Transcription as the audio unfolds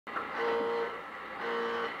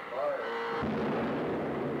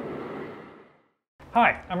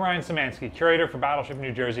Hi, I'm Ryan Szymanski, curator for Battleship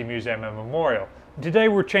New Jersey Museum and Memorial. Today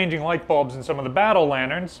we're changing light bulbs in some of the battle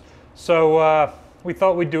lanterns, so we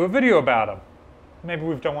thought we'd do a video about them. Maybe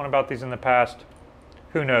we've done one about these in the past.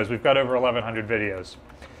 Who knows? We've got over 1,100 videos.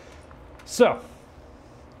 So,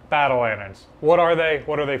 battle lanterns. What are they?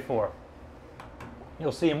 What are they for?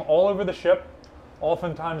 You'll see them all over the ship.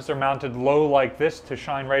 Oftentimes they're mounted low like this to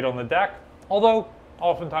shine right on the deck, although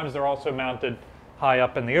oftentimes they're also mounted high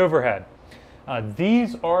up in the overhead.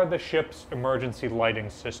 These are the ship's emergency lighting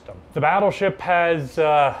system. The battleship has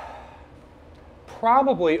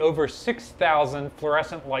probably over 6,000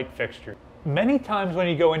 fluorescent light fixtures. Many times when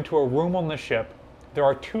you go into a room on the ship, there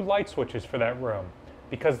are two light switches for that room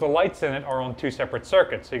because the lights in it are on two separate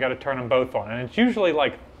circuits, so you got to turn them both on. And it's usually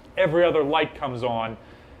like every other light comes on,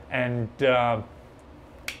 and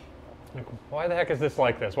why the heck is this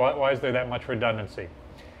like this? Why is there that much redundancy?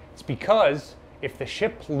 It's because if the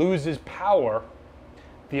ship loses power,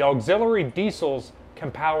 the auxiliary diesels can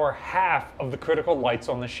power half of the critical lights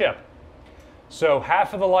on the ship. So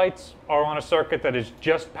half of the lights are on a circuit that is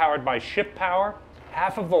just powered by ship power.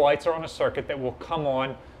 Half of the lights are on a circuit that will come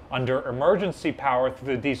on under emergency power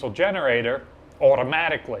through the diesel generator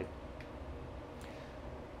automatically.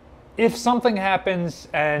 If something happens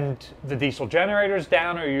and the diesel generator's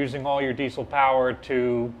down, or you're using all your diesel power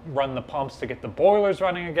to run the pumps to get the boilers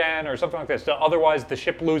running again, or something like this, otherwise the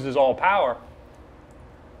ship loses all power,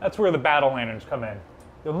 that's where the battle lanterns come in.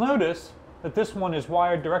 You'll notice that this one is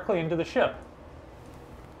wired directly into the ship,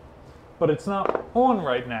 but it's not on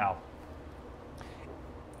right now.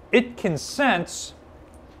 It can sense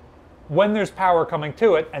when there's power coming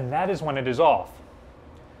to it, and that is when it is off.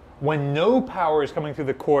 When no power is coming through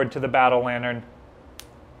the cord to the battle lantern,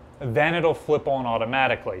 then it'll flip on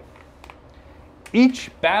automatically.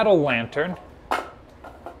 Each battle lantern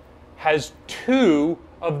has two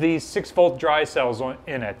of these 6-volt dry cells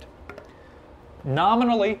in it.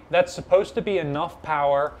 Nominally, that's supposed to be enough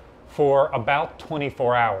power for about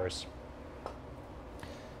 24 hours.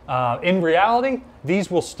 In reality,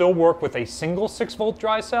 these will still work with a single 6-volt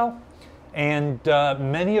dry cell, and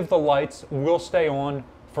many of the lights will stay on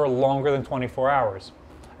for longer than 24 hours.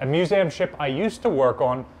 A museum ship I used to work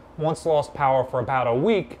on once lost power for about a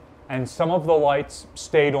week, and some of the lights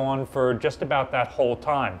stayed on for just about that whole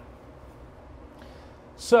time.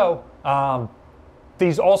 So,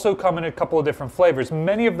 these also come in a couple of different flavors.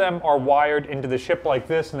 Many of them are wired into the ship like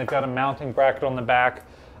this, and they've got a mounting bracket on the back.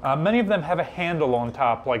 Many of them have a handle on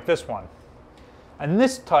top like this one. And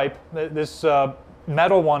this type, this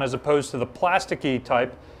metal one as opposed to the plasticky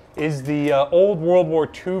type, is the old World War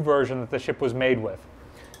II version that the ship was made with.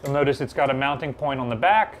 You'll notice it's got a mounting point on the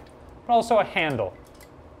back, but also a handle.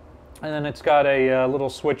 And then it's got a little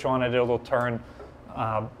switch on it. It'll turn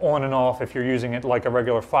on and off if you're using it like a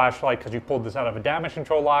regular flashlight because you pulled this out of a damage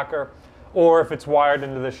control locker, or if it's wired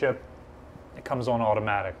into the ship, it comes on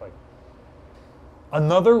automatically.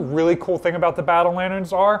 Another really cool thing about the battle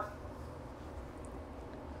lanterns are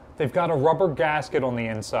they've got a rubber gasket on the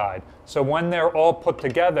inside. So when they're all put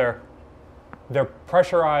together, they're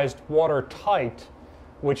pressurized watertight,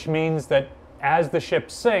 which means that as the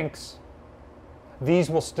ship sinks, these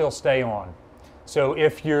will still stay on. So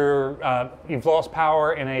if you've lost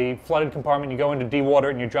power in a flooded compartment, you go into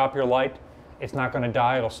dewater and you drop your light, it's not going to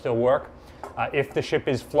die, it'll still work. If the ship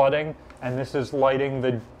is flooding, and this is lighting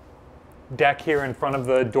the deck here in front of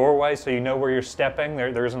the doorway, so you know where you're stepping.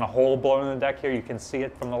 There isn't a hole blown in the deck here. You can see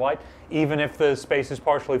it from the light. Even if the space is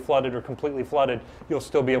partially flooded or completely flooded, you'll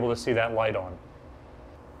still be able to see that light on.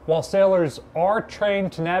 While sailors are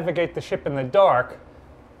trained to navigate the ship in the dark,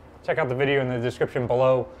 check out the video in the description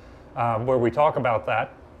below where we talk about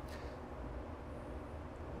that,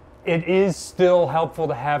 it is still helpful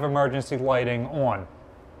to have emergency lighting on.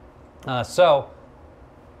 So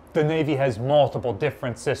the Navy has multiple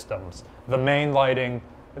different systems. The main lighting,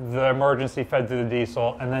 the emergency fed to the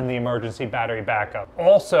diesel, and then the emergency battery backup.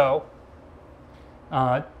 Also,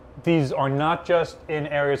 these are not just in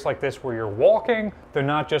areas like this where you're walking. They're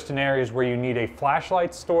not just in areas where you need a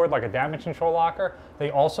flashlight stored, like a damage control locker.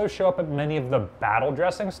 They also show up at many of the battle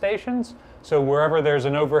dressing stations. So wherever there's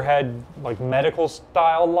an overhead, like medical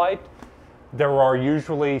style light, there are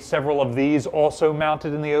usually several of these also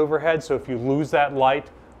mounted in the overhead. So if you lose that light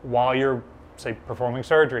while you're, say, performing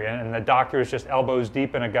surgery and the doctor is just elbows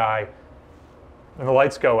deep in a guy and the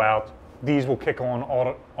lights go out, these will kick on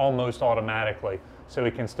almost automatically so he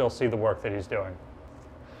can still see the work that he's doing.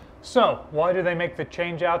 So why do they make the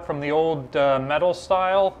change out from the old metal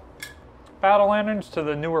style battle lanterns to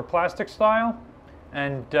the newer plastic style?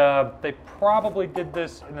 And they probably did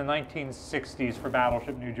this in the 1960s for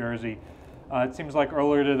Battleship New Jersey. It seems like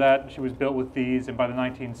earlier to that, she was built with these, and by the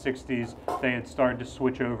 1960s, they had started to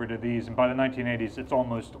switch over to these, and by the 1980s, it's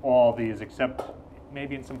almost all these, except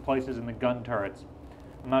maybe in some places in the gun turrets.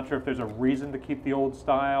 I'm not sure if there's a reason to keep the old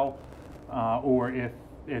style, or if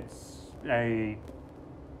it's a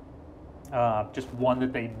just one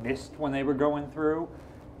that they missed when they were going through,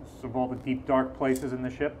 of all the deep, dark places in the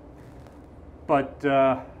ship. But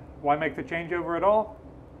why make the changeover at all?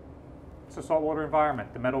 It's a saltwater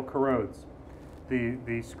environment. The metal corrodes.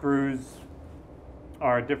 The screws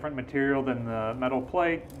are a different material than the metal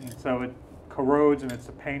plate, and so it corrodes, and it's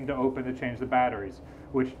a pain to open to change the batteries,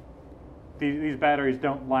 which these batteries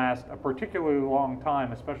don't last a particularly long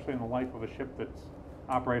time, especially in the life of a ship that's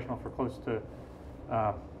operational for close to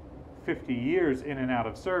 50 years in and out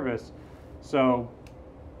of service. So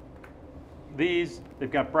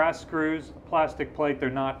they've got brass screws, plastic plate, they're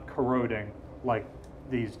not corroding like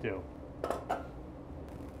these do.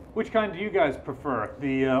 Which kind do you guys prefer?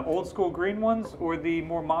 The old school green ones or the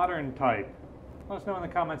more modern type? Let us know in the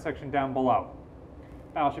comment section down below.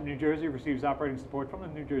 Battleship New Jersey receives operating support from the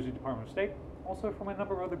New Jersey Department of State, also from a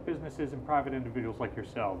number of other businesses and private individuals like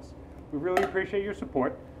yourselves. We really appreciate your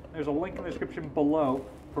support. There's a link in the description below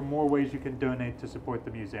for more ways you can donate to support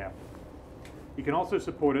the museum. You can also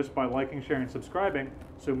support us by liking, sharing, and subscribing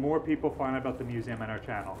so more people find out about the museum and our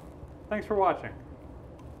channel. Thanks for watching.